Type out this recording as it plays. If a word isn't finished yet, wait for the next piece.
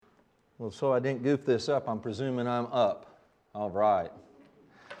Well, so I didn't goof this up. I'm presuming I'm up. All right.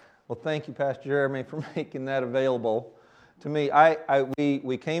 Well, thank you, Pastor Jeremy, for making that available to me.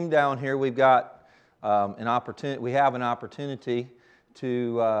 We came down here. We've got an opportunity. We have an opportunity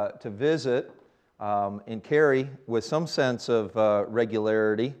to visit and carry with some sense of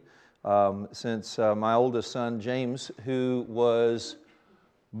regularity, since my oldest son James, who was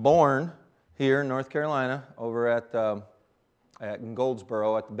born here in North Carolina, over in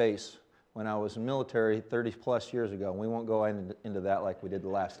Goldsboro at the base, when I was in the military 30 plus years ago. We won't go into that like we did the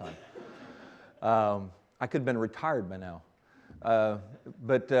last time. I could have been retired by now.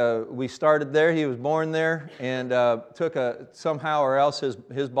 But we started there. He was born there, and somehow or else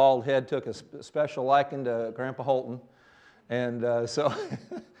his bald head took a special liking to Grandpa Holton. And so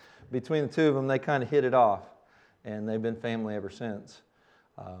between the two of them, they kind of hit it off, and they've been family ever since.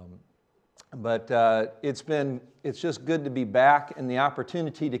 But it's just good to be back, and the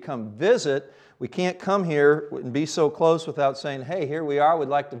opportunity to come visit. We can't come here and be so close without saying, hey, here we are. We'd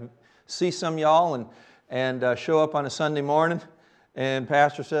like to see some of y'all and show up on a Sunday morning. And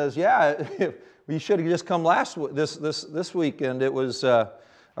Pastor says, yeah, you should have just come this weekend. It was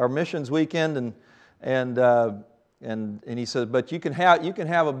our missions weekend, and he says, but you can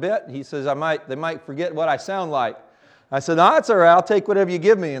have a bit. He says, they might forget what I sound like. I said, no, that's all right. I'll take whatever you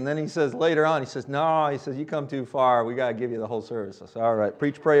give me. And then he says later on, no, you come too far. We got to give you the whole service. I said, all right,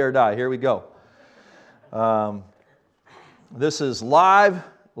 preach, pray, or die. Here we go. This is live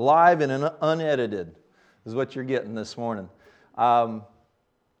and unedited is what you're getting this morning.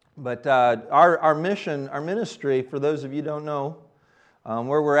 But our ministry, for those of you who don't know,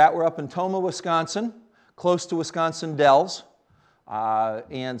 where we're at, we're up in Tomah, Wisconsin, close to Wisconsin Dells.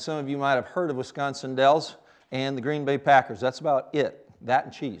 And some of you might have heard of Wisconsin Dells and the Green Bay Packers. That's about it, that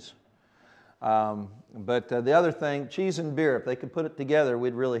and cheese. But the other thing, cheese and beer, if they could put it together,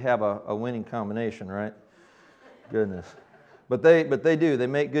 we'd really have a winning combination, right? Goodness. But they do. They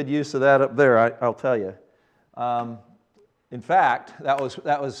make good use of that up there, I'll tell you. In fact, that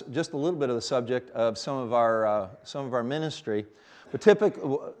was just a little bit of the subject of some of our ministry. But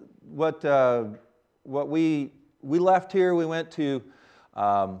typically, what we left here, we went to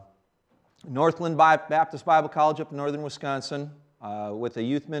Northland Baptist Bible College up in northern Wisconsin with a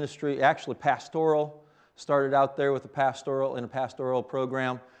youth ministry, actually pastoral. Started out there with a pastoral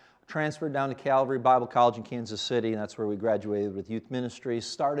program. Transferred down to Calvary Bible College in Kansas City, and that's where we graduated with youth ministry.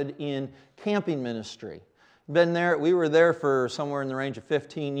 Started in camping ministry. We were there for somewhere in the range of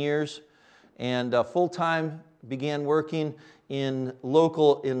 15 years, and full-time began working in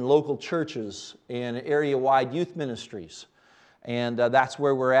local churches and area-wide youth ministries. And that's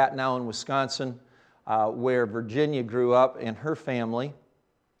where we're at now in Wisconsin, where Virginia grew up and her family.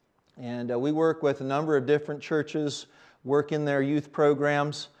 And we work with a number of different churches, work in their youth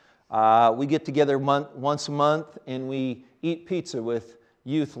programs. We get together once a month and we eat pizza with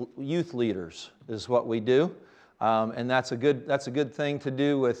youth leaders is what we do. And that's a good thing to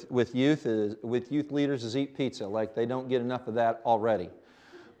do with youth leaders is eat pizza. Like they don't get enough of that already.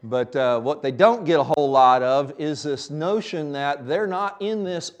 But what they don't get a whole lot of is this notion that they're not in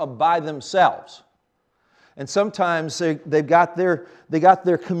this by themselves. And sometimes they got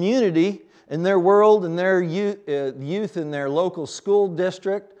their community and their world and their youth in their local school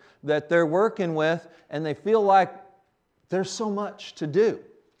district that they're working with, and they feel like there's so much to do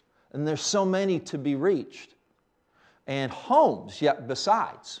and there's so many to be reached. And homes yet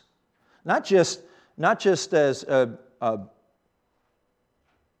besides. Not just as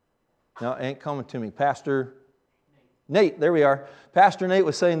no, it ain't coming to me. Pastor Nate, there we are. Pastor Nate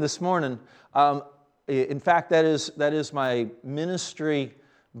was saying this morning, in fact, that is my ministry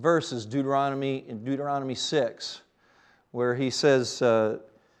verse, Deuteronomy 6, where he says to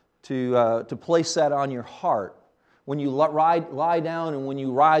place that on your heart. When you lie down and when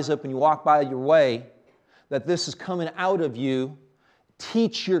you rise up and you walk by your way, that this is coming out of you.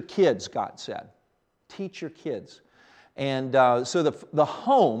 Teach your kids, God said. Teach your kids. And so the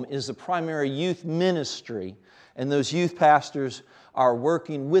home is the primary youth ministry, and those youth pastors are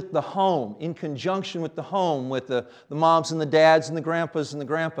working with the home, in conjunction with the home, with the moms and the dads and the grandpas and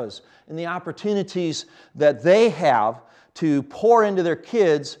the opportunities that they have to pour into their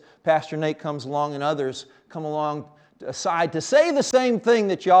kids. Pastor Nate comes along and others come along aside to say the same thing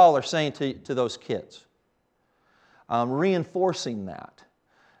that y'all are saying to those kids. Reinforcing that.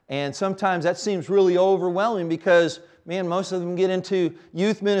 And sometimes that seems really overwhelming because, man, most of them get into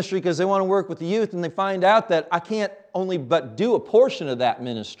youth ministry because they want to work with the youth, and they find out that I can't only but do a portion of that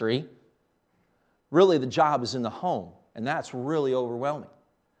ministry. Really, the job is in the home, and that's really overwhelming.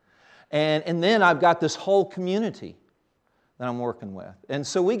 And then I've got this whole community that I'm working with. And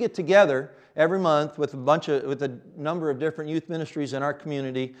so we get together every month with a number of different youth ministries in our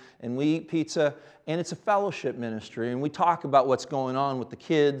community, and we eat pizza, and it's a fellowship ministry, and we talk about what's going on with the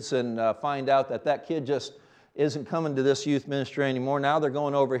kids and find out that kid just isn't coming to this youth ministry anymore. Now they're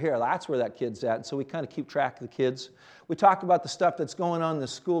going over here. That's where that kid's at. And so we kind of keep track of the kids. We talk about the stuff that's going on in the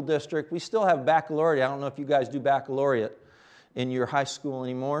school district. We still have baccalaureate. I don't know if you guys do baccalaureate in your high school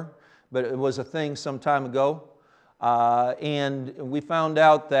anymore, but it was a thing some time ago. And we found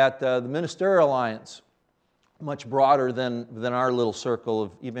out that the Ministerial Alliance, much broader than our little circle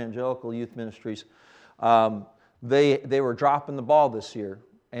of evangelical youth ministries, they were dropping the ball this year.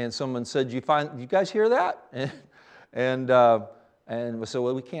 And someone said, you guys hear that? And we said,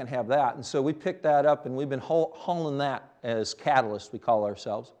 well, we can't have that. And so we picked that up, and we've been hauling that as Catalyst, we call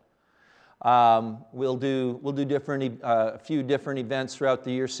ourselves. We'll do a few different events throughout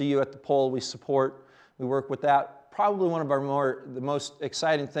the year. See You at the Pole, we support. We work with that. Probably one of the most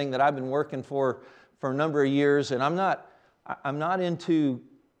exciting thing that I've been working for a number of years. And I'm not into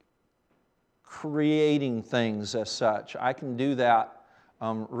creating things as such. I can do that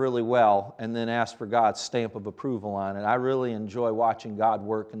really well, and then ask for God's stamp of approval on it. I really enjoy watching God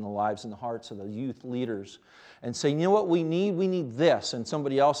work in the lives and the hearts of the youth leaders and saying, you know what we need? We need this. And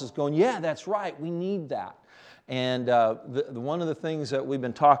somebody else is going, yeah, that's right, we need that. And one of the things that I've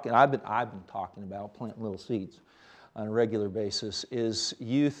been talking about, planting little seeds on a regular basis, is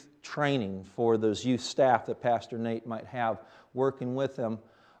youth training for those youth staff that Pastor Nate might have working with them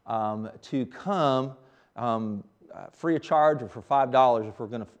to come free of charge or for $5 if we're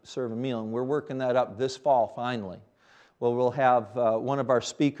going to serve a meal. And we're working that up this fall finally. Well, we'll have one of our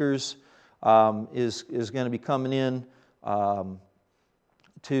speakers is going to be coming in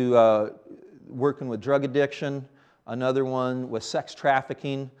to working with drug addiction, another one with sex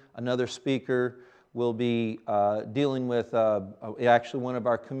trafficking, another speaker will be dealing with actually one of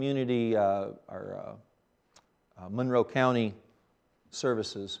our community, our Monroe County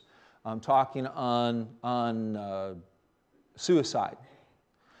services, talking on suicide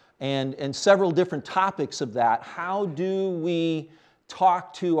and several different topics of that. How do we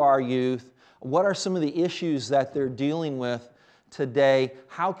talk to our youth? What are some of the issues that they're dealing with today?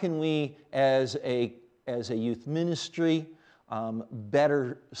 How can we, as a youth ministry,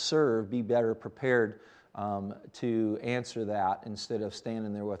 better serve, be better prepared to answer that instead of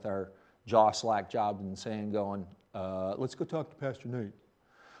standing there with our jaw slack job and going, let's go talk to Pastor Nate.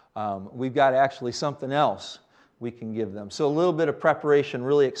 We've got actually something else we can give them. So a little bit of preparation,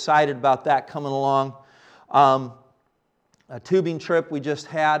 really excited about that coming along. A tubing trip we just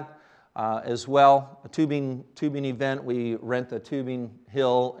had as well, a tubing event. We rent a tubing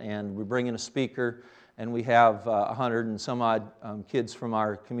hill and we bring in a speaker, and we have 100 and some odd kids from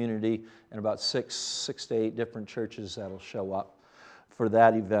our community and about six to eight different churches that'll show up for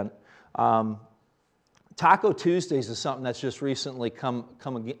that event. Taco Tuesdays is something that's just recently come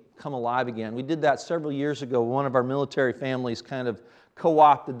alive again. We did that several years ago. One of our military families kind of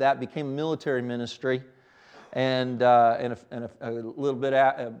co-opted that, became a military ministry, and a little bit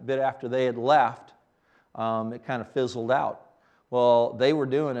after they had left, it kind of fizzled out. Well, they were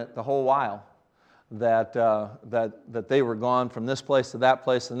doing it the whole while that they were gone from this place to that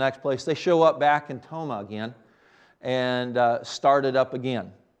place to the next place. They show up back in Toma again and start it up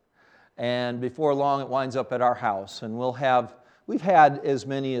again. And before long, it winds up at our house. And we've had as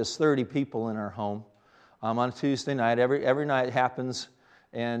many as 30 people in our home on a Tuesday night. Every night it happens.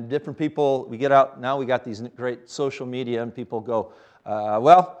 And different people, we get out, now we got these great social media, and people go,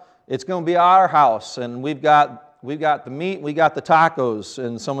 well, it's going to be our house, and we've got the meat, we got the tacos.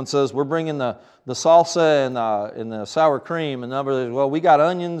 And someone says, we're bringing the salsa and the sour cream. And another says, well, we got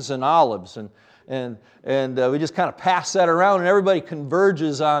onions and olives. And we just kind of pass that around, and everybody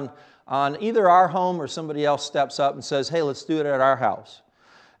converges on either our home or somebody else steps up and says, hey, let's do it at our house.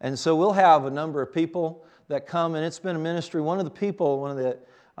 And so we'll have a number of people that come, and it's been a ministry.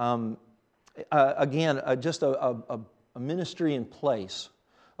 Just a ministry in place,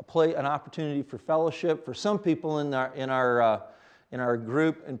 an opportunity for fellowship for some people in our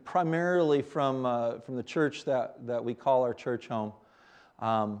group, and primarily from the church that we call our church home.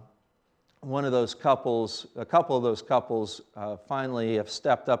 A couple of those couples finally have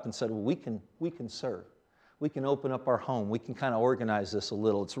stepped up and said, well, we can serve. We can open up our home. We can kind of organize this a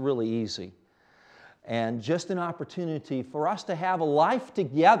little. It's really easy. And just an opportunity for us to have a life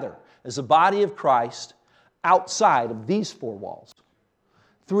together as a body of Christ outside of these four walls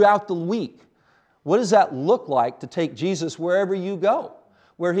throughout the week. What does that look like to take Jesus wherever you go,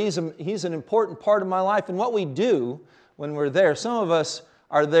 where He's an important part of my life? And what we do when we're there, some of us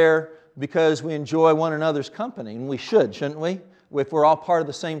are there because we enjoy one another's company, and we should, shouldn't we? If we're all part of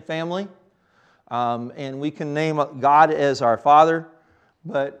the same family, and we can name God as our Father,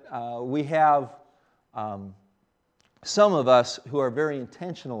 but we have some of us who are very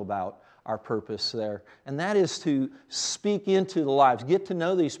intentional about our purpose there, and that is to speak into the lives, get to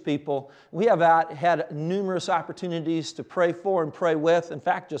know these people. We have had numerous opportunities to pray for and pray with. In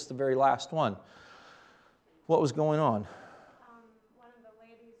fact, just the very last one. What was going on? One of the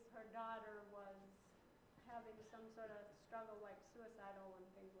ladies, her daughter was having some sort of struggle, like suicidal and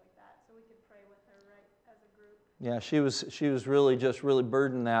things like that, so we could pray with her, right, as a group. Yeah, she was really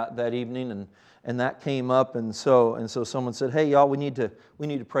burdened that evening, and that came up, and so someone said, "Hey, y'all, we need to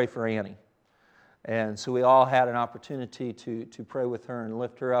pray for Annie," and so we all had an opportunity to pray with her and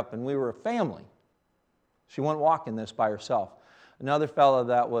lift her up, and we were a family. She wasn't walking this by herself. Another fellow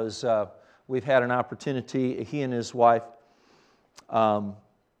that was, we've had an opportunity, he and his wife,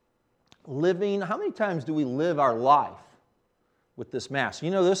 living. How many times do we live our life with this Mass?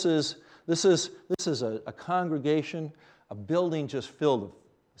 You know, this is a congregation, a building just filled with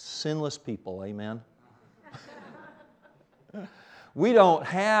sinless people, amen? We don't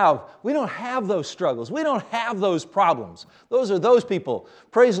have those struggles. We don't have those problems. Those are those people.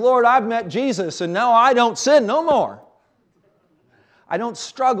 Praise the Lord, I've met Jesus, and now I don't sin no more. I don't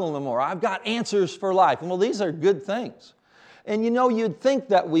struggle no more. I've got answers for life. And well, these are good things. And you know, you'd think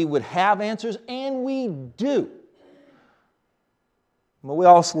that we would have answers, and we do. But we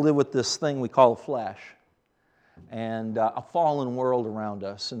also live with this thing we call the flesh, and a fallen world around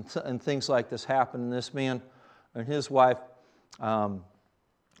us, and things like this happen. And this man and his wife, I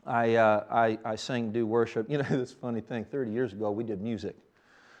sang do worship. You know, this funny thing, 30 years ago we did music,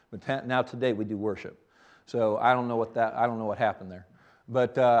 but now today we do worship. So I don't know what happened there.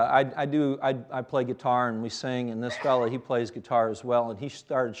 But I play guitar and we sing, and this fella, he plays guitar as well, and he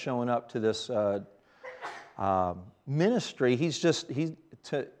started showing up to this ministry.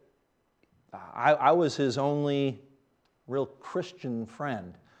 I was his only real Christian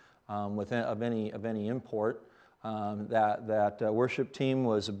friend of any import. That worship team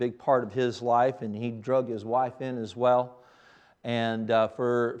was a big part of his life, and he drug his wife in as well. And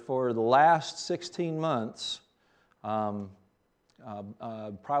for the last 16 months,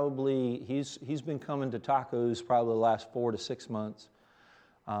 probably he's been coming to tacos probably the last 4 to 6 months,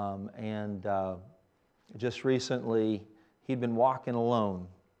 and just recently he'd been walking alone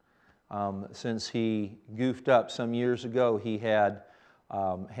since he goofed up some years ago. He had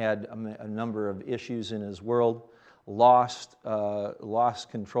a number of issues in his world, lost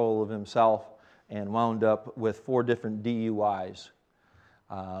control of himself, and wound up with 4 different DUIs.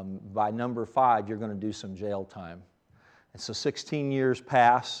 By number 5, you're going to do some jail time. And so 16 years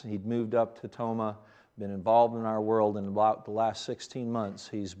pass. He'd moved up to Toma, been involved in our world, and about the last 16 months,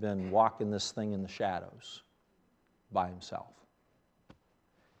 he's been walking this thing in the shadows by himself.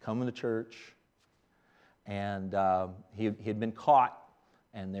 Coming to church, and he'd been caught,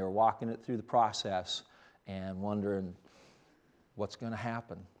 and they were walking it through the process and wondering, what's going to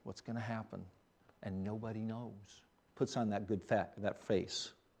happen? What's going to happen? And nobody knows. Puts on that good that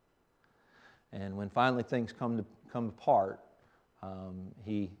face. And when finally things come apart,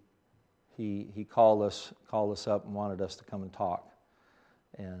 he called us up and wanted us to come and talk,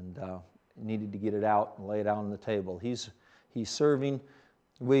 and needed to get it out and lay it out on the table. He's serving.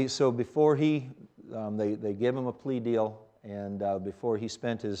 So before they gave him a plea deal, and before he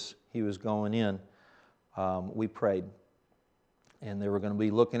was going in, we prayed, and they were going to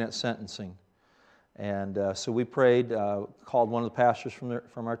be looking at sentencing. And so we prayed, called one of the pastors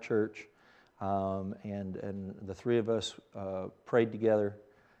from our church, and the 3 of us prayed together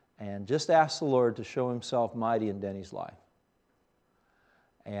and just asked the Lord to show Himself mighty in Denny's life,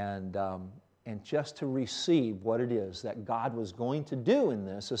 and just to receive what it is that God was going to do in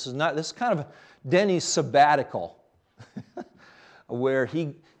this. This is kind of Denny's sabbatical, where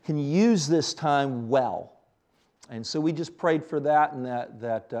he can use this time well. And so we just prayed for that, and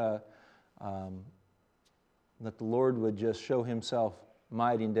that the Lord would just show Himself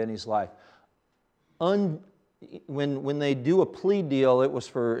mighty in Denny's life. When they do a plea deal, it was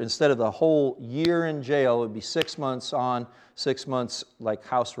for, instead of the whole year in jail, it would be 6 months on, 6 months like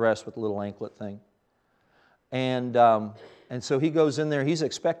house arrest with a little anklet thing. And so he goes in there, he's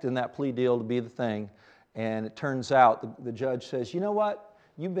expecting that plea deal to be the thing, and it turns out the judge says, you know what,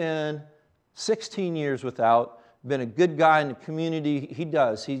 you've been 16 years without, been a good guy in the community. He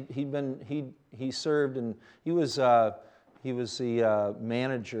does. He served, and he was the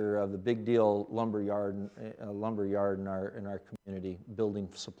manager of the Big Deal lumber yard in our community, building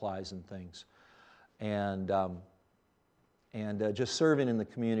supplies and things. And and just serving in the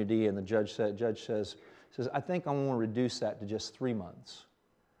community. And the judge says, I think I'm going to reduce that to just 3 months.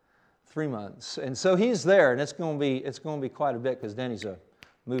 3 months. And so he's there, and it's going to be quite a bit, because Denny's a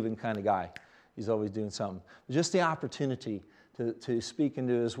moving kind of guy. He's always doing something. Just the opportunity to speak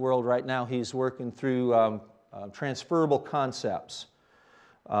into his world. Right now he's working through transferable concepts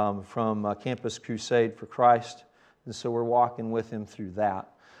from Campus Crusade for Christ. And so we're walking with him through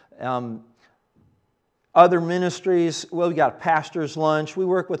that. Other ministries, well, we got a pastor's lunch. We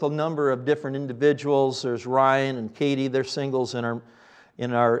work with a number of different individuals. There's Ryan and Katie, they're singles in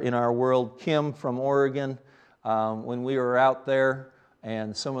our world. Kim from Oregon, when we were out there,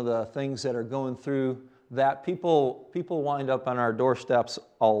 and some of the things that are going through that, people wind up on our doorsteps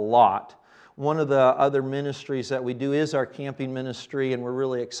a lot. One of the other ministries that we do is our camping ministry, and we're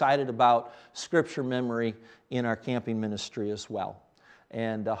really excited about scripture memory in our camping ministry as well,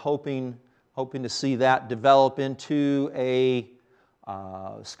 and hoping to see that develop into a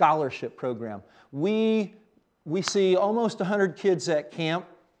scholarship program. We see almost 100 kids at camp,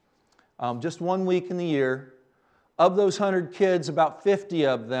 just 1 week in the year. Of those 100 kids, about 50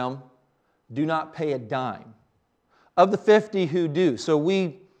 of them do not pay a dime. Of the 50 who do, so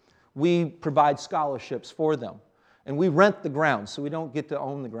we provide scholarships for them. And we rent the grounds, so we don't get to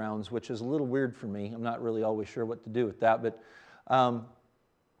own the grounds, which is a little weird for me. I'm not really always sure what to do with that. But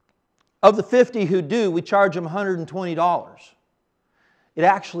of the 50 who do, we charge them $120. It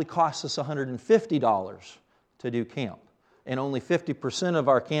actually costs us $150 to do camp. And only 50% of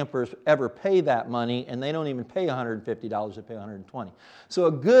our campers ever pay that money, and they don't even pay $150, they pay $120. So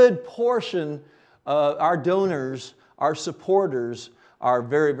a good portion of our donors, our supporters, are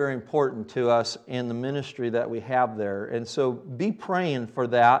very, very important to us in the ministry that we have there. And so be praying for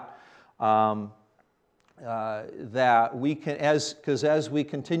that, that we can, because as we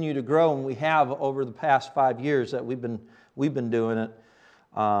continue to grow, and we have over the past 5 years that we've been doing it,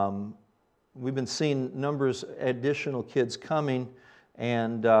 we've been seeing numbers, additional kids coming,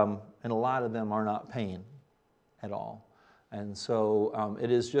 and a lot of them are not paying at all. And so it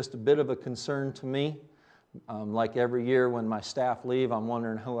is just a bit of a concern to me. Like every year when my staff leave, I'm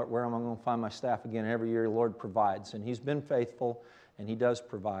wondering where am I going to find my staff again. Every year the Lord provides, and He's been faithful, and He does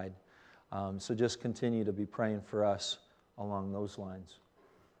provide. So just continue to be praying for us along those lines.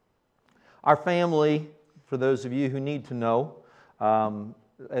 Our family, for those of you who need to know,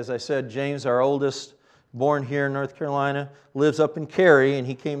 as I said, James, our oldest, born here in North Carolina, lives up in Cary, and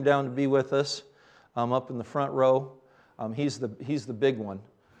he came down to be with us up in the front row. He's the big one.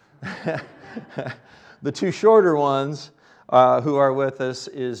 The two shorter ones who are with us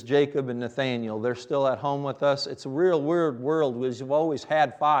is Jacob and Nathaniel. They're still at home with us. It's a real weird world. We've always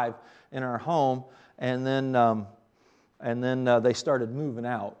had 5 in our home, and then they started moving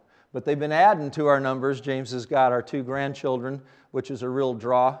out. But they've been adding to our numbers. James has got our 2 grandchildren, which is a real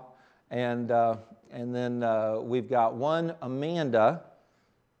draw. And then we've got one, Amanda.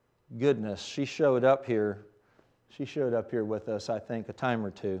 Goodness, she showed up here. She showed up here with us, I think, a time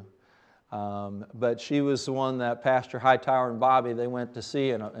or two. But she was the one that Pastor Hightower and Bobby, they went to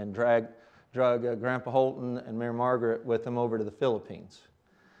see and drug Grandpa Holton and Mary Margaret with them over to the Philippines.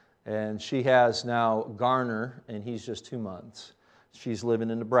 And she has now Garner, and he's just 2 months. She's living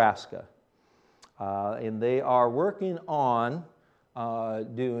in Nebraska. And they are working on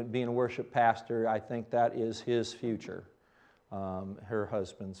being a worship pastor. I think that is his future, her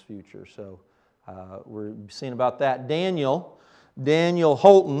husband's future. So we're seeing about that. Daniel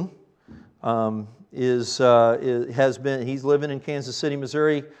Holton he's living in Kansas City,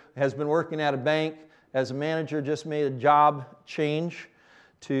 Missouri, has been working at a bank as a manager, just made a job change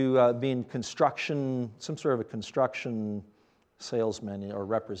to being construction, some sort of a construction salesman or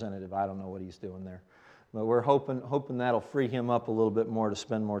representative. I don't know what he's doing there. But we're hoping that'll free him up a little bit more to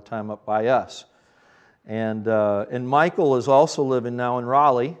spend more time up by us. And Michael is also living now in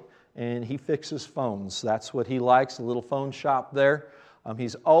Raleigh, and he fixes phones. That's what he likes, a little phone shop there.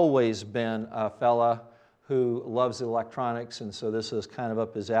 He's always been a fella who loves electronics, and so this is kind of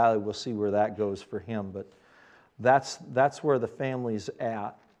up his alley. We'll see where that goes for him, but that's where the family's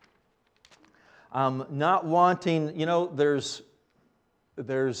at. Not wanting, there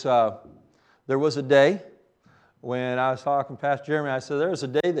was a day when I was talking to Pastor Jeremy, I said, there was a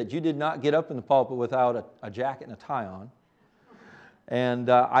day that you did not get up in the pulpit without a jacket and a tie on. And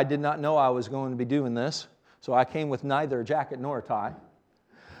I did not know I was going to be doing this, so I came with neither a jacket nor a tie.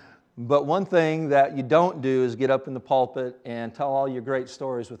 But one thing that you don't do is get up in the pulpit and tell all your great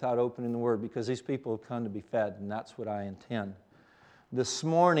stories without opening the Word, because these people have come to be fed, and that's what I intend. This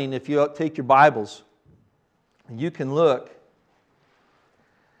morning, if you take your Bibles, you can look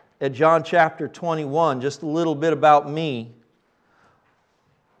at John chapter 21, just a little bit about me.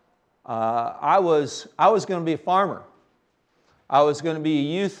 I was going to be a farmer. I was going to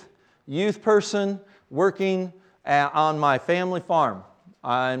be a youth person working on my family farm.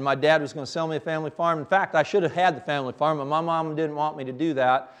 And my dad was going to sell me a family farm. In fact, I should have had the family farm, but my mom didn't want me to do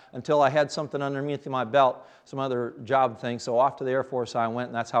that until I had something underneath my belt, some other job thing. So off to the Air Force I went,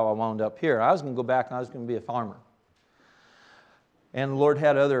 and that's how I wound up here. I was going to go back and I was going to be a farmer. And the Lord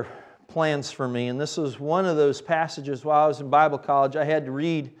had other plans for me. And this was one of those passages while I was in Bible college. I had to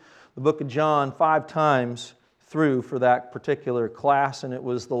read the book of John 5 times through for that particular class, and it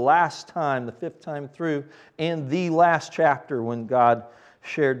was the last time, the 5th time through, and the last chapter when God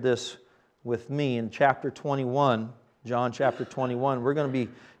shared this with me in chapter 21, John chapter 21. We're going to be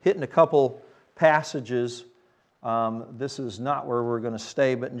hitting a couple passages. This is not where we're going to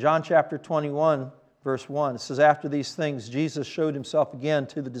stay, but in John chapter 21, verse 1, it says, "After these things, Jesus showed himself again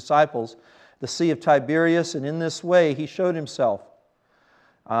to the disciples, the Sea of Tiberias, and in this way he showed himself.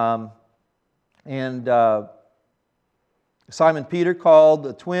 Simon Peter called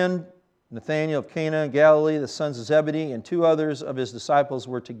the twin, Nathanael of Cana in Galilee, the sons of Zebedee, and 2 others of his disciples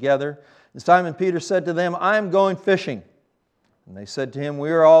were together. And Simon Peter said to them, 'I am going fishing.' And they said to him,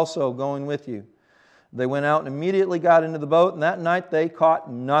 'We are also going with you.' They went out and immediately got into the boat, and that night they caught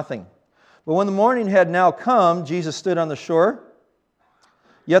nothing. But when the morning had now come, Jesus stood on the shore.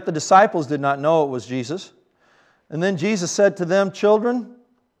 Yet the disciples did not know it was Jesus. And then Jesus said to them, 'Children,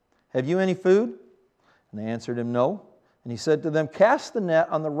 have you any food?' And they answered him, 'No.' And he said to them, 'Cast the net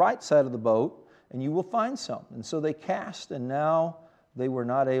on the right side of the boat, and you will find some.' And so they cast, and now they were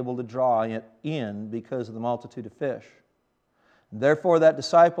not able to draw it in because of the multitude of fish. And therefore that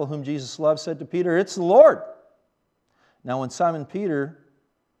disciple whom Jesus loved said to Peter, 'It's the Lord.' Now when Simon Peter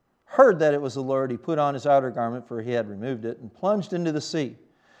heard that it was the Lord, he put on his outer garment, for he had removed it, and plunged into the sea.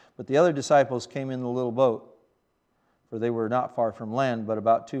 But the other disciples came in the little boat, for they were not far from land, but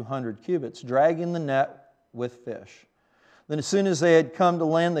about 200 cubits, dragging the net with fish. Then as soon as they had come to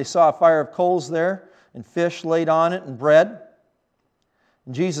land, they saw a fire of coals there, and fish laid on it, and bread.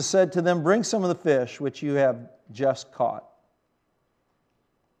 And Jesus said to them, 'Bring some of the fish which you have just caught.'"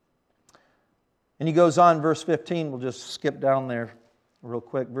 And he goes on, verse 15, we'll just skip down there real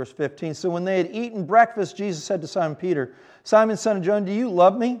quick. Verse 15, "So when they had eaten breakfast, Jesus said to Simon Peter, 'Simon, son of John, do you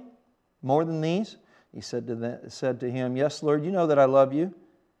love me more than these?' He said to him, 'Yes, Lord, you know that I love you.'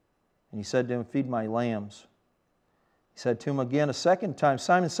 And he said to him, 'Feed my lambs.' He said to him again a second time,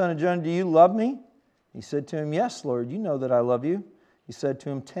 'Simon, son of John, do you love me?' He said to him, 'Yes, Lord, you know that I love you.' He said to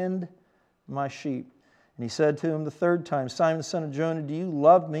him, 'Tend my sheep.' And he said to him the third time, 'Simon, son of Jonah, do you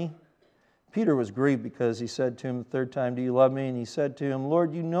love me?' Peter was grieved because he said to him the third time, 'Do you love me?' And he said to him,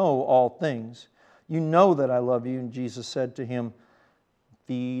 'Lord, you know all things. You know that I love you.' And Jesus said to him,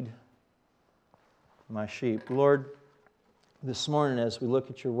 'Feed my sheep.'" Lord, this morning as we look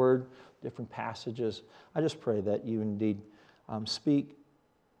at your word, different passages, I just pray that you indeed speak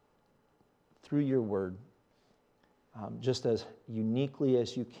through your word just as uniquely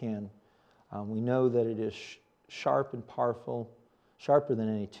as you can. We know that it is sharp and powerful, sharper than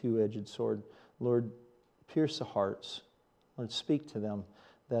any two-edged sword. Lord, pierce the hearts. Lord, speak to them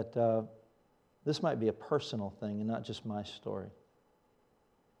that this might be a personal thing and not just my story.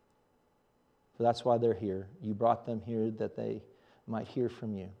 For that's why they're here. You brought them here that they might hear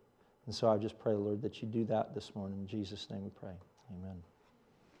from you. And so I just pray, Lord, that you do that this morning. In Jesus' name we pray. Amen.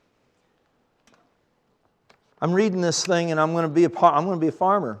 I'm reading this thing, and I'm going to be a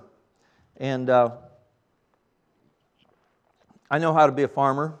farmer. And I know how to be a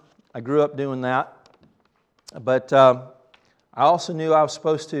farmer. I grew up doing that. But I also knew I was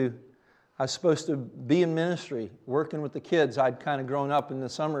supposed to be in ministry, working with the kids. I'd kind of grown up in the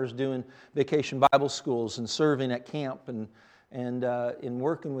summers doing vacation Bible schools and serving at camp and in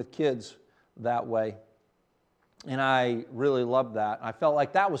working with kids that way. And I really loved that. I felt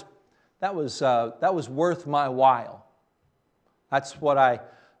like that was worth my while. That's what I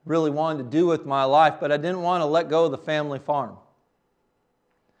really wanted to do with my life, but I didn't want to let go of the family farm.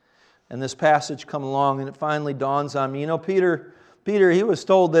 And this passage come along, and it finally dawns on me. You know, Peter, he was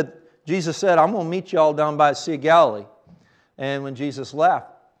told that Jesus said, "I'm going to meet you all down by the Sea of Galilee." And when Jesus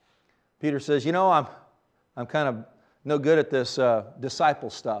left, Peter says, "You know, I'm kind of no good at this disciple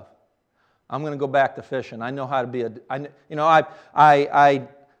stuff. I'm going to go back to fishing. I know how to be I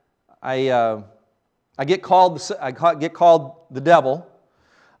get called the devil,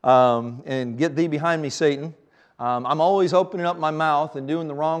 and get thee behind me, Satan. I'm always opening up my mouth and doing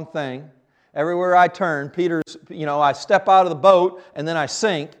the wrong thing. Everywhere I turn, I step out of the boat and then I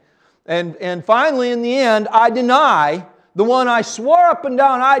sink. And finally, in the end, I deny the one I swore up and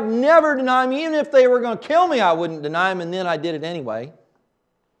down I'd never deny him. Even if they were going to kill me, I wouldn't deny him, and then I did it anyway.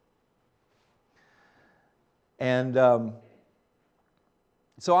 And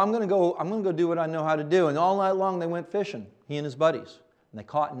so I'm going to go do what I know how to do. And all night long they went fishing, he and his buddies, and they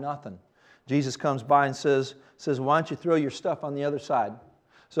caught nothing. Jesus comes by and says, why don't you throw your stuff on the other side?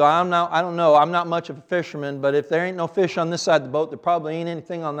 So I don't know, I'm not much of a fisherman, but if there ain't no fish on this side of the boat, there probably ain't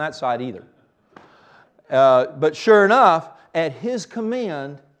anything on that side either. But sure enough, at his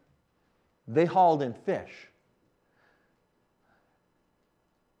command, they hauled in fish.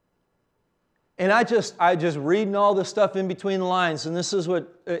 And I just reading all this stuff in between the lines, and this is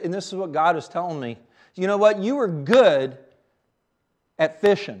what God is telling me. You know what? You were good at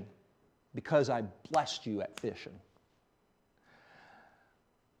fishing because I blessed you at fishing.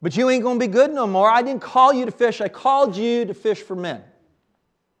 But you ain't going to be good no more. I didn't call you to fish. I called you to fish for men.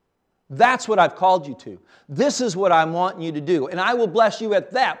 That's what I've called you to. This is what I'm wanting you to do. And I will bless you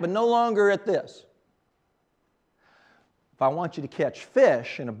at that, but no longer at this. If I want you to catch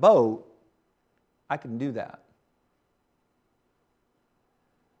fish in a boat, I can do that.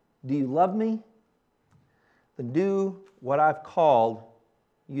 Do you love me? Then do what I've called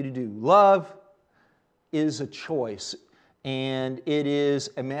you to do. Love is a choice, and it is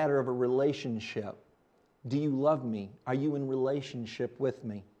a matter of a relationship. Do you love me? Are you in relationship with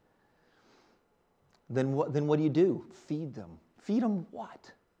me? Then what do you do? Feed them. Feed them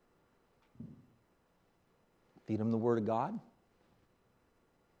what? Feed them the Word of God?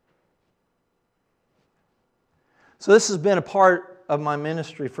 So this has been a part of my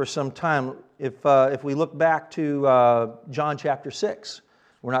ministry for some time. If we look back to John chapter 6,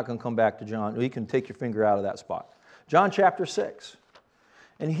 we're not going to come back to John. You can take your finger out of that spot. John chapter 6.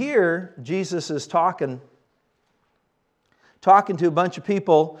 And here, Jesus is talking to a bunch of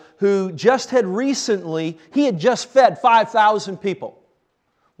people who just had recently, he had just fed 5,000 people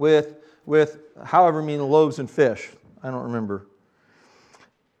with however many loaves and fish. I don't remember.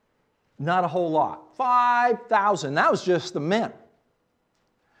 Not a whole lot. 5,000. That was just the men.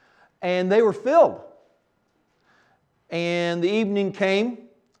 And they were filled. And the evening came,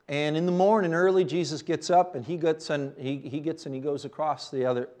 and in the morning early, Jesus gets up and he goes across the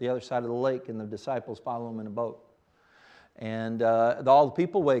other side of the lake, and the disciples follow him in a boat. And all the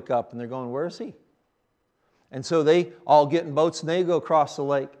people wake up and they're going, where is he? And so they all get in boats and they go across the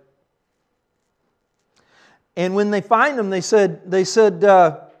lake. And when they find him, they said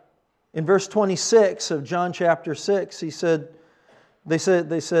in verse 26 of John chapter 6, they said,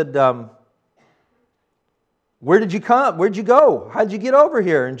 where did you come? Where'd you go? How did you get over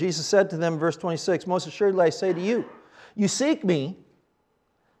here? And Jesus said to them, verse 26, most assuredly I say to you, you seek me,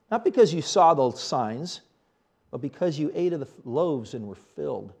 not because you saw those signs, but because you ate of the loaves and were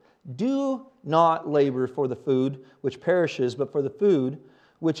filled. Do not labor for the food which perishes, but for the food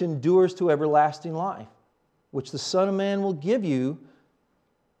which endures to everlasting life, which the Son of Man will give you,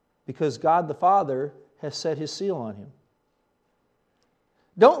 because God the Father has set His seal on Him.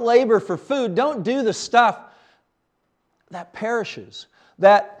 Don't labor for food. Don't do the stuff that perishes,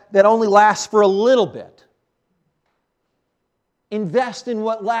 that only lasts for a little bit. Invest in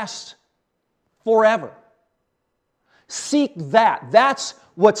what lasts forever. Seek that. That's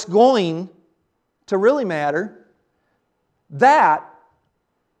what's going to really matter. That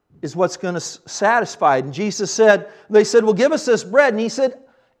is what's going to satisfy. And Jesus said, they said, well, give us this bread. And He said,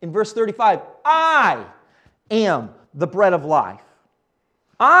 in verse 35, I am the bread of life.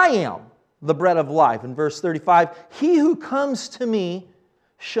 I am the bread of life. In verse 35, he who comes to me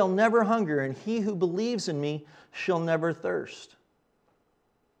shall never hunger, and he who believes in me shall never thirst.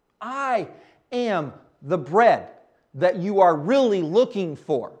 I am the bread that you are really looking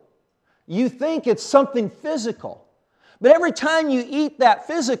for. You think it's something physical. But every time you eat that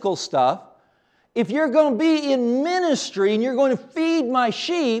physical stuff, if you're going to be in ministry and you're going to feed my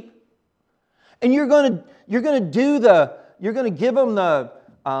sheep, and you're going to give them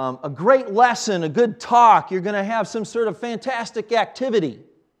a great lesson, a good talk, you're going to have some sort of fantastic activity.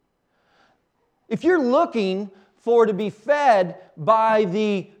 If you're looking to be fed by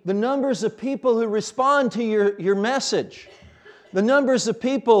the numbers of people who respond to your message, the numbers of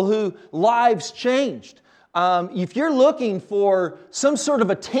people who lives changed, if you're looking for some sort of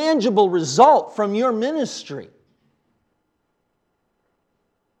a tangible result from your ministry,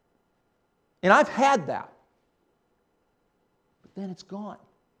 and I've had that, but then it's gone,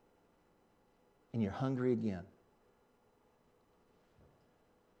 and you're hungry again.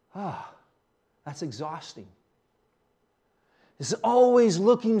 That's exhausting. It's always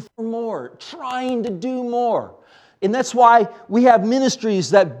looking for more, trying to do more. And that's why we have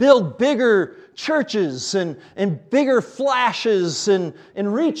ministries that build bigger churches and bigger flashes and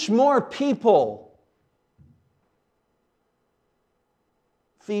reach more people.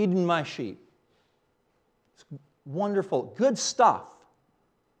 Feeding my sheep. wonderful, good stuff.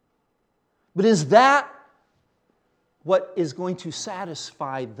 But is that what is going to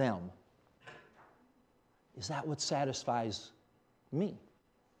satisfy them? Is that what satisfies me?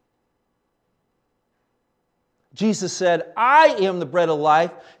 Jesus said, I am the bread of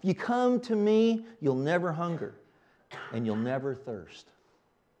life. If you come to me, you'll never hunger and you'll never thirst.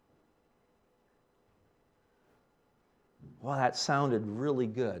 Well, that sounded really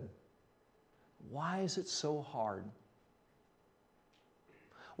good. Why is it so hard?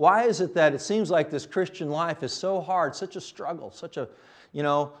 Why is it that it seems like this Christian life is so hard, such a struggle, such a,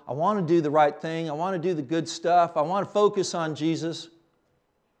 I want to do the right thing, I want to do the good stuff, I want to focus on Jesus.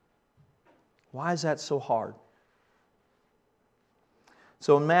 Why is that so hard?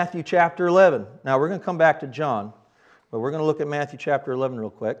 So in Matthew chapter 11, now we're going to come back to John, but we're going to look at Matthew chapter 11 real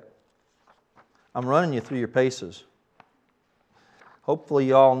quick. I'm running you through your paces. Hopefully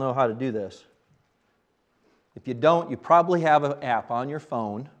you all know how to do this. If you don't, you probably have an app on your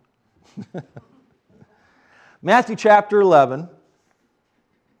phone. Matthew chapter 11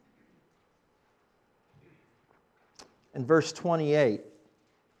 and verse 28.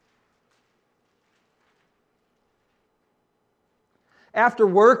 After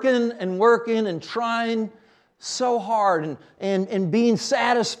working and trying so hard and being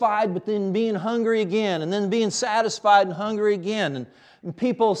satisfied, but then being hungry again, and then being satisfied and hungry again. And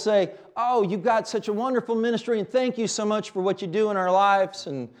people say, oh, you've got such a wonderful ministry, and thank you so much for what you do in our lives.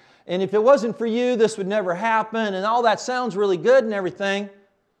 And if it wasn't for you, this would never happen. And all that sounds really good and everything.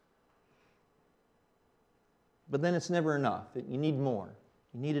 But then it's never enough. You need more.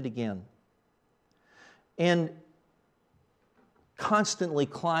 You need it again. And constantly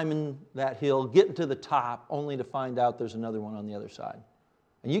climbing that hill, getting to the top, only to find out there's another one on the other side.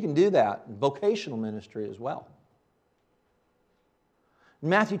 And you can do that in vocational ministry as well. In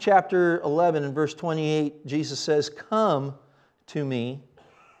Matthew chapter 11 and verse 28, Jesus says, come to me,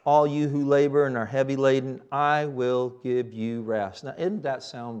 all you who labor and are heavy laden, I will give you rest. Now, doesn't that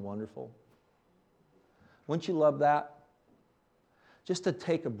sound wonderful? Wouldn't you love that? Just to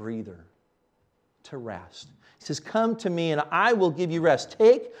take a breather, to rest. He says, come to me and I will give you rest.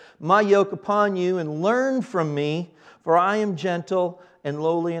 Take my yoke upon you and learn from me, for I am gentle and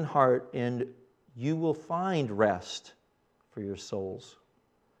lowly in heart, and you will find rest for your souls.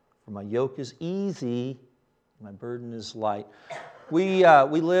 For my yoke is easy, my burden is light. We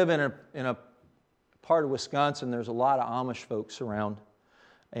live in a part of Wisconsin. There's a lot of Amish folks around,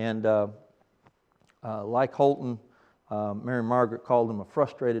 and like Holton, Mary Margaret called him a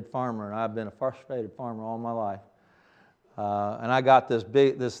frustrated farmer, and I've been a frustrated farmer all my life. And I got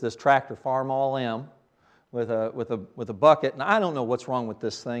this tractor, Farm All M, with a bucket, and I don't know what's wrong with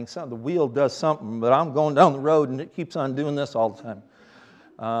this thing. The wheel does something, but I'm going down the road, and it keeps on doing this all the time.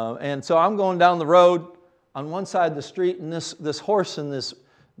 And so I'm going down the road on one side of the street, and this horse and is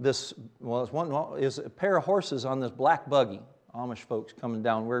a pair of horses on this black buggy. Amish folks coming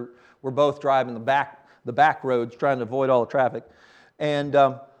down. We're both driving the back roads, trying to avoid all the traffic. And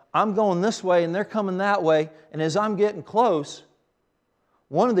I'm going this way, and they're coming that way. And as I'm getting close,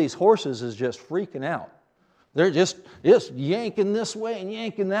 one of these horses is just freaking out. They're just yanking this way and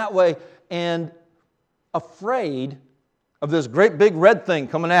yanking that way, and afraid of this great big red thing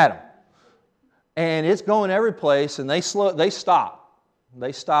coming at them. And it's going every place, and they stop.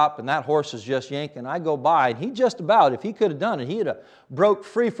 They stop, and that horse is just yanking. I go by, and he just about, if he could have done it, he'd have broke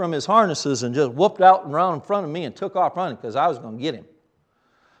free from his harnesses and just whooped out and around in front of me and took off running because I was going to get him.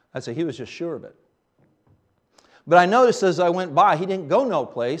 I'd say he was just sure of it. But I noticed as I went by, he didn't go no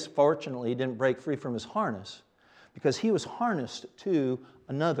place. Fortunately, he didn't break free from his harness because he was harnessed to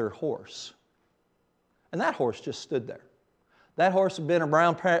another horse. And that horse just stood there. That horse had been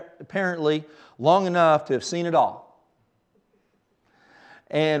around apparently long enough to have seen it all,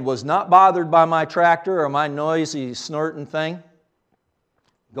 and was not bothered by my tractor or my noisy snorting thing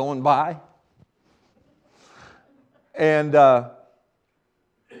going by. And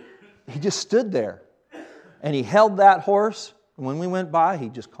he just stood there, and he held that horse, and when we went by, he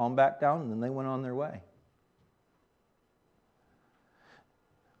just calmed back down, and then they went on their way.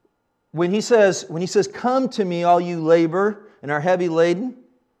 When he says, come to me, all you labor and are heavy laden,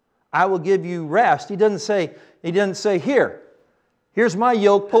 I will give you rest. He doesn't say, here's my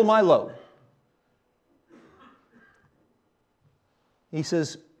yoke, pull my load. He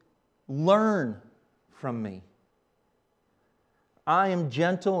says, learn from me. I am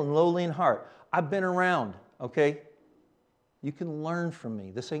gentle and lowly in heart. I've been around, okay? You can learn from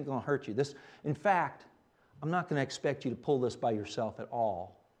me. This ain't going to hurt you. In fact, I'm not going to expect you to pull this by yourself at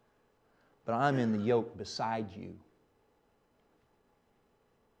all. But I'm in the yoke beside you.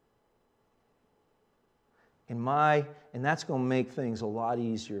 And that's going to make things a lot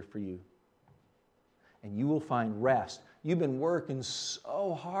easier for you. And you will find rest. You've been working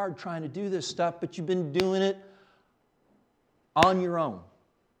so hard trying to do this stuff, but you've been doing it on your own.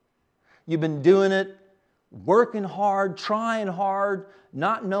 You've been doing it, working hard, trying hard,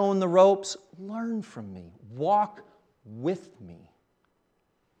 not knowing the ropes. Learn from me. Walk with me.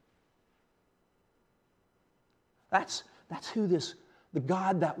 That's who the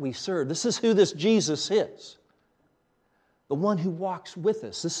God that we serve. This is who this Jesus is. The one who walks with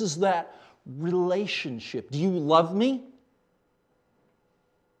us. This is that relationship. Do you love me?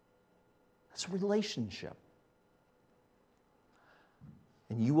 That's a relationship.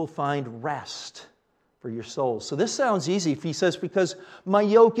 And you will find rest for your souls. So this sounds easy if he says, because my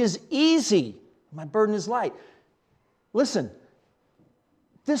yoke is easy, my burden is light. Listen,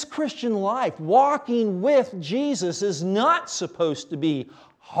 this Christian life, walking with Jesus, is not supposed to be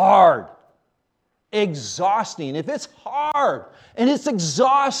hard, exhausting. If it's hard and it's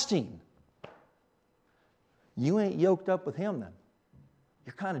exhausting, you ain't yoked up with Him then.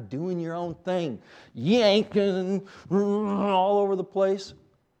 You're kind of doing your own thing, yanking all over the place.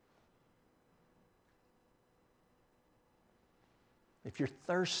 If you're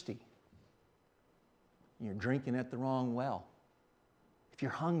thirsty, you're drinking at the wrong well. If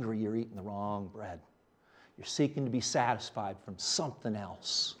you're hungry, you're eating the wrong bread. You're seeking to be satisfied from something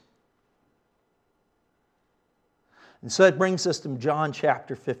else. And so that brings us to John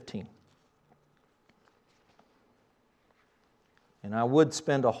chapter 15. And I would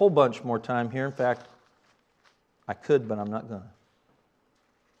spend a whole bunch more time here. In fact, I could, but I'm not going to.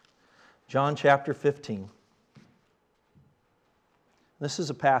 John chapter 15. This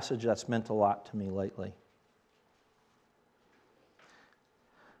is a passage that's meant a lot to me lately.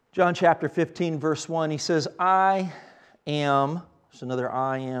 John chapter 15, verse 1, he says, I am, there's another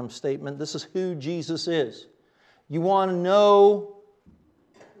I am statement. This is who Jesus is. You want to know,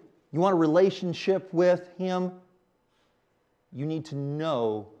 you want a relationship with Him, you need to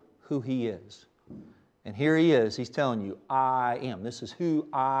know who He is. And here He is. He's telling you, I am. This is who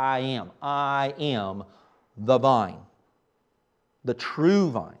I am. I am the vine, the true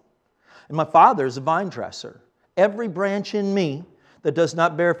vine. And my Father is a vine dresser. Every branch in me that does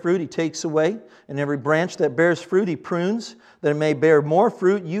not bear fruit, He takes away. And every branch that bears fruit, He prunes, that it may bear more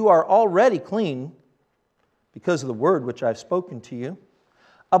fruit. You are already clean because of the word which I've spoken to you.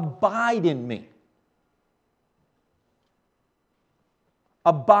 Abide in me.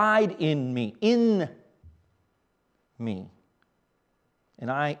 Abide in me. In me. And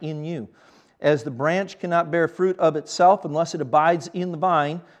I in you. As the branch cannot bear fruit of itself unless it abides in the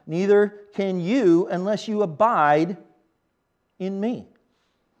vine, neither can you unless you abide in me.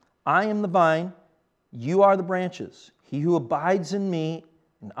 I am the vine, you are the branches. He who abides in me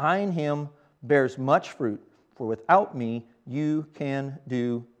and I in him bears much fruit, for without me you can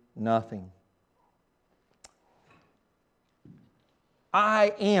do nothing.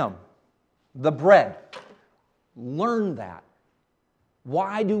 I am the bread. Learn that.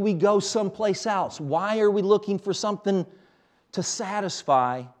 Why do we go someplace else? Why are we looking for something to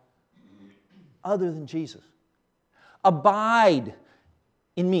satisfy other than Jesus? Abide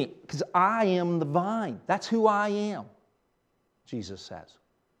in me, because I am the vine. That's who I am, Jesus says.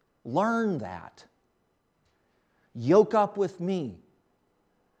 Learn that. Yoke up with me.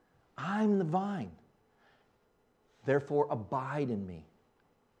 I'm the vine. Therefore, abide in me.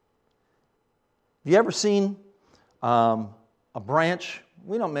 Have you ever seen a branch?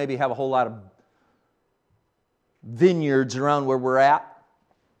 We don't maybe have a whole lot of vineyards around where we're at,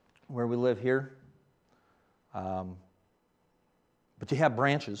 where we live here. But you have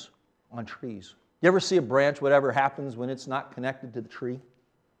branches on trees. You ever see a branch, whatever happens when it's not connected to the tree?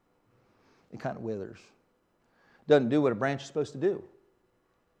 It kind of withers. Doesn't do what a branch is supposed to do.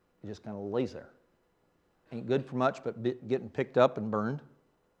 It just kind of lays there. Ain't good for much, but getting picked up and burned.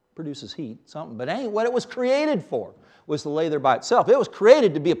 Produces heat, something, but ain't what it was created for, was to lay there by itself. It was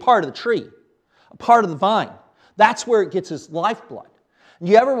created to be a part of the tree, a part of the vine. That's where it gets its lifeblood.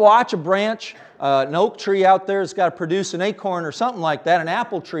 You ever watch a branch, an oak tree out there that's got to produce an acorn or something like that, an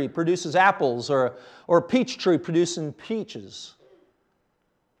apple tree produces apples, or a peach tree producing peaches.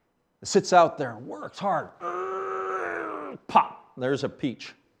 It sits out there and works hard. Pop, there's a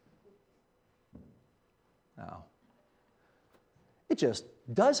peach. Now, it just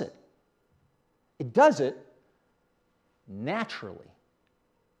does it. It does it naturally,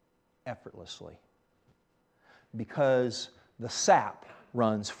 effortlessly, because the sap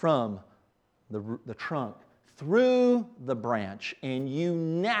runs from the trunk through the branch, and you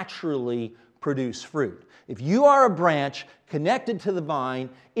naturally produce fruit. If you are a branch connected to the vine,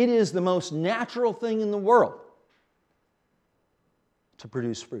 it is the most natural thing in the world to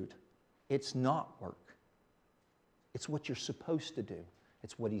produce fruit. It's not work. It's what you're supposed to do.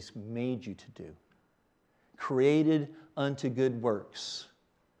 It's what He's made you to do. Created unto good works.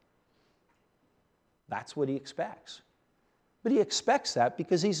 That's what He expects. But He expects that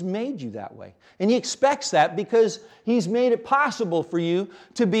because He's made you that way. And He expects that because He's made it possible for you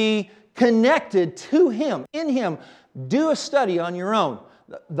to be connected to Him, in Him. Do a study on your own.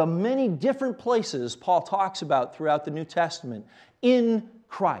 The many different places Paul talks about throughout the New Testament. In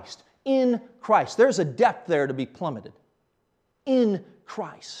Christ. In Christ. There's a depth there to be plummeted. In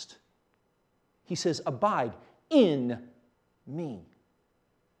Christ. He says, abide in me.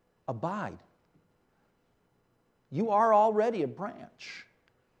 Abide. You are already a branch.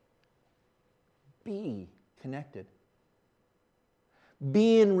 Be connected.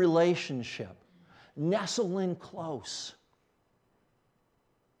 Be in relationship. Nestle in close.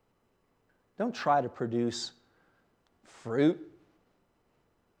 Don't try to produce fruit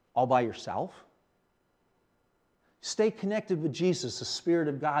all by yourself. Stay connected with Jesus. The Spirit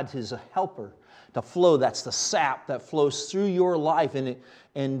of God is a helper to flow. That's the sap that flows through your life and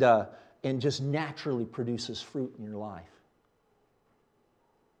just naturally produces fruit in your life.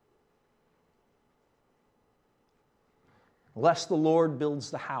 Unless the Lord builds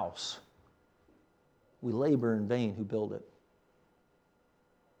the house, we labor in vain who build it.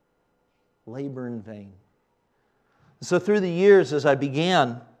 Labor in vain. So through the years, as I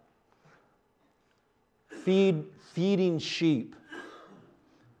began feeding sheep,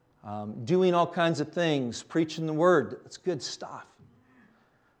 doing all kinds of things, preaching the Word, it's good stuff.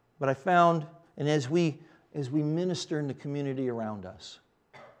 But I found, and as we minister in the community around us,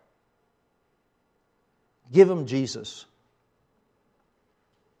 give them Jesus.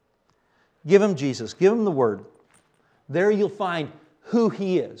 Give them Jesus. Give them the Word. There you'll find who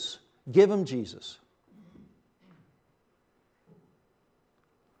He is. Give them Jesus.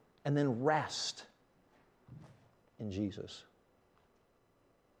 And then rest in Jesus.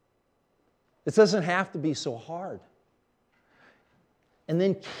 It doesn't have to be so hard. And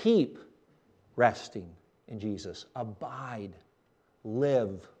then keep resting in Jesus. Abide.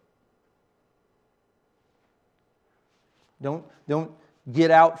 Live. Don't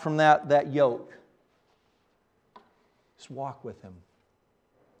get out from that yoke. Just walk with Him.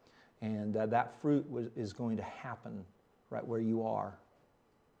 And that fruit is going to happen right where you are.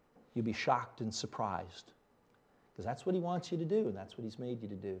 You'll be shocked and surprised. Because that's what He wants you to do, and that's what He's made you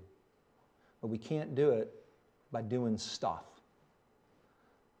to do. But we can't do it by doing stuff.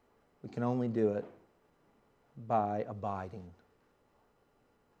 We can only do it by abiding.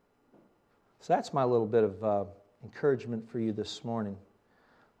 So that's my little bit of encouragement for you this morning.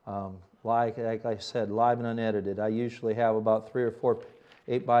 Like I said, live and unedited. I usually have about 3 or 4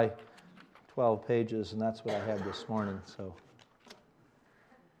 8 by 12 pages, and that's what I had this morning.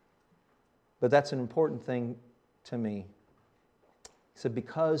 But that's an important thing to me. He said,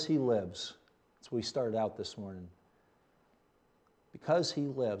 because He lives. That's what we started out this morning. Because He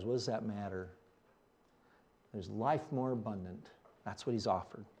lives, what does that matter? There's life more abundant. That's what He's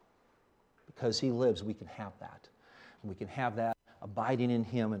offered. Because He lives, we can have that. And we can have that abiding in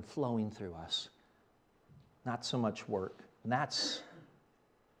Him and flowing through us. Not so much work. And that's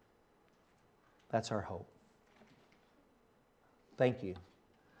our hope. Thank you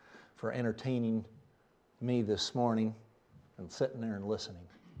for entertaining me this morning and sitting there and listening.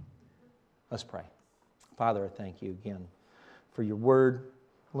 Let's pray. Father, I thank you again for your word.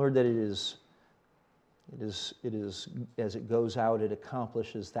 Lord, that it is as it goes out, it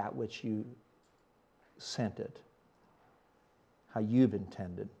accomplishes that which you sent it, how you've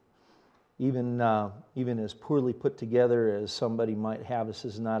intended. Even as poorly put together as somebody might have, this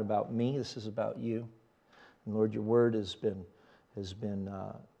is not about me, this is about you. And Lord, your word has been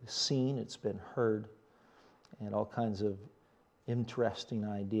seen, it's been heard, and all kinds of interesting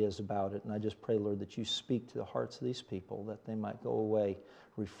ideas about it. And I just pray, Lord, that you speak to the hearts of these people, that they might go away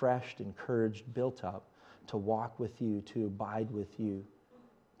refreshed, encouraged, built up, to walk with you, to abide with you,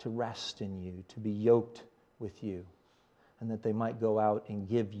 to rest in you, to be yoked with you, and that they might go out and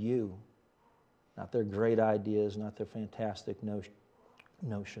give you, not their great ideas, not their fantastic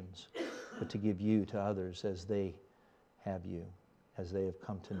notions, but to give you to others as they have you, as they have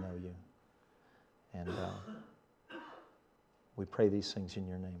come to know you. And we pray these things in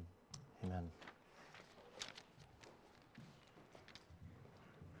your name. Amen.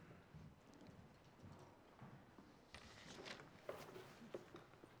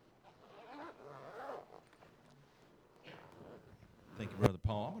 Thank you, Brother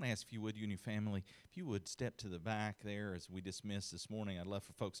Paul. I want to ask if you would, you and your family, if you would step to the back there as we dismiss this morning. I'd love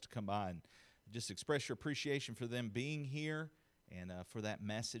for folks to come by and just express your appreciation for them being here and for that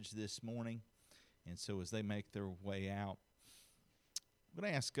message this morning. And so as they make their way out, I'm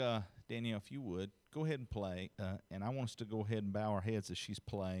going to ask Danielle if you would go ahead and play, and I want us to go ahead and bow our heads as she's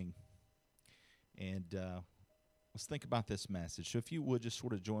playing. And let's think about this message. So if you would just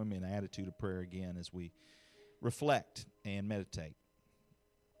sort of join me in an attitude of prayer again as we reflect and meditate.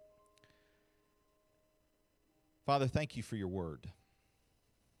 Father, thank you for your word.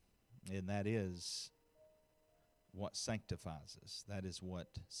 And that is what sanctifies us. That is what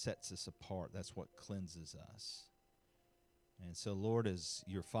sets us apart. That's what cleanses us. And so, Lord, as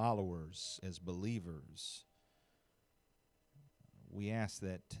your followers, as believers, we ask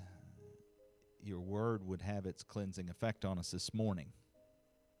that your word would have its cleansing effect on us this morning.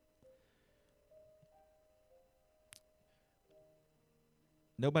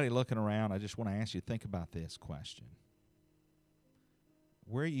 Nobody looking around, I just want to ask you to think about this question.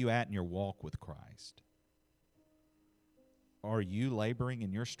 Where are you at in your walk with Christ? Are you laboring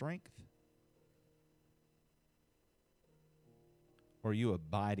in your strength? Or are you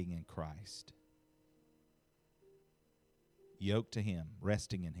abiding in Christ? Yoked to Him,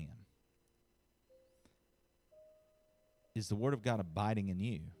 resting in Him. Is the Word of God abiding in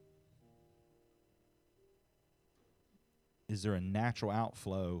you? Is there a natural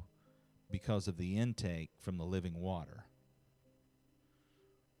outflow because of the intake from the living water?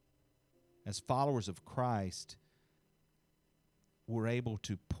 As followers of Christ, we're able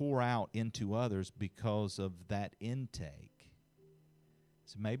to pour out into others because of that intake.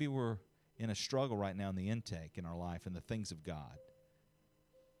 So maybe we're in a struggle right now in the intake in our life and the things of God.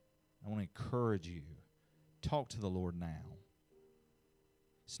 I want to encourage you, talk to the Lord now.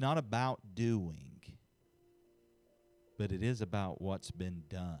 It's not about doing, but it is about what's been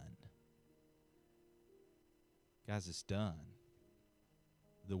done. Guys, it's done.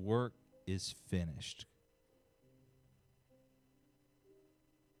 The work is finished.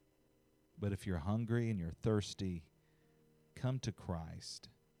 But if you're hungry and you're thirsty, come to Christ.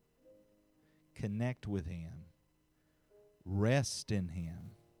 Connect with Him. Rest in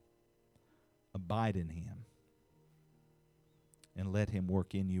Him. Abide in Him. And let Him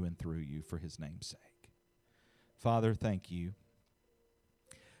work in you and through you for His name's sake. Father, thank you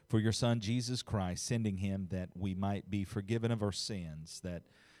for your Son, Jesus Christ, sending Him that we might be forgiven of our sins, that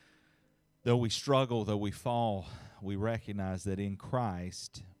though we struggle, though we fall, we recognize that in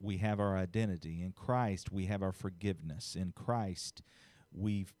Christ we have our identity. In Christ we have our forgiveness. In Christ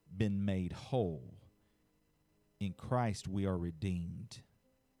we've been made whole. In Christ we are redeemed.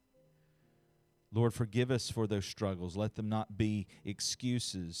 Lord, forgive us for those struggles. Let them not be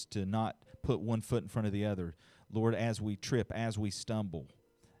excuses to not put one foot in front of the other. Lord, as we trip, as we stumble,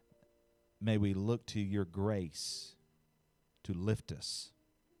 may we look to your grace to lift us,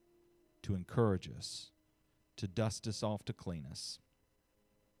 to encourage us, to dust us off, to clean us.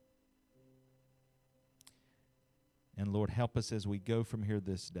 And Lord, help us as we go from here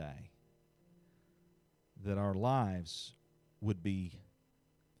this day, that our lives would be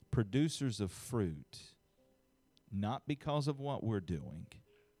producers of fruit, not because of what we're doing,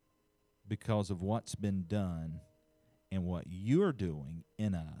 because of what's been done and what you're doing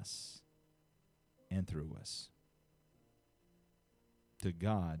in us and through us. To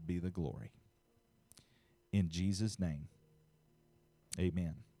God be the glory. In Jesus' name,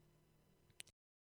 amen.